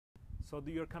So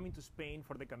you're coming to Spain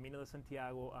for the Camino de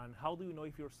Santiago, and how do you know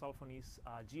if your cell phone is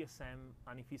GSM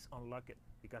and if it's unlocked?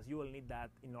 Because you will need that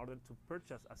in order to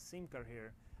purchase a SIM card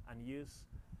here and use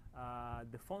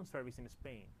the phone service in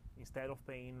Spain instead of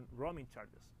paying roaming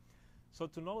charges. So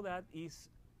to know that is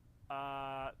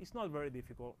it's not very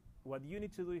difficult. What you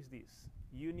need to do is this.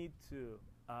 You need to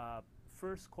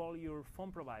first call your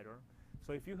phone provider.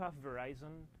 So if you have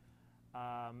Verizon,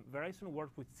 Verizon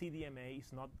works with CDMA.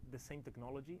 It's not the same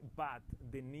technology, but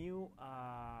the new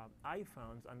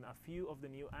iPhones and a few of the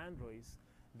new Androids,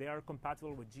 they are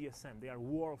compatible with GSM. They are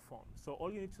world phones. So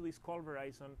all you need to do is call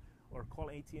Verizon or call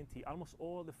AT&T. Almost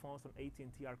all the phones on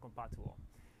AT&T are compatible.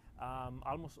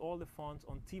 Almost all the phones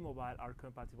on T-Mobile are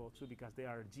compatible too because they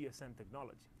are GSM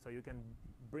technology. So you can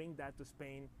bring that to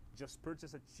Spain, just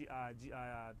purchase a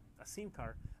SIM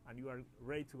card, and you are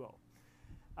ready to go.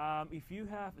 If you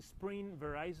have Sprint,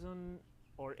 Verizon,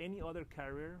 or any other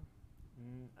carrier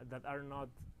that are not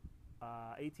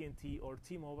AT&T or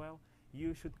T-Mobile,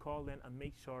 you should call them and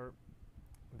make sure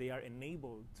they are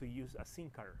enabled to use a SIM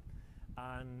card.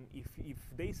 And if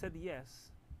they said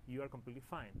yes, you are completely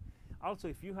fine. Also,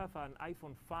 if you have an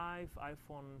iPhone 5,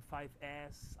 iPhone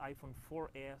 5S, iPhone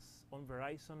 4S on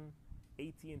Verizon,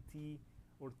 AT&T,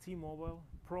 or T-Mobile,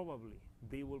 probably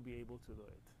they will be able to do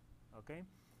it. Okay?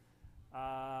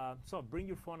 So bring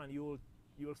your phone and you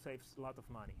will save a lot of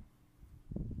money.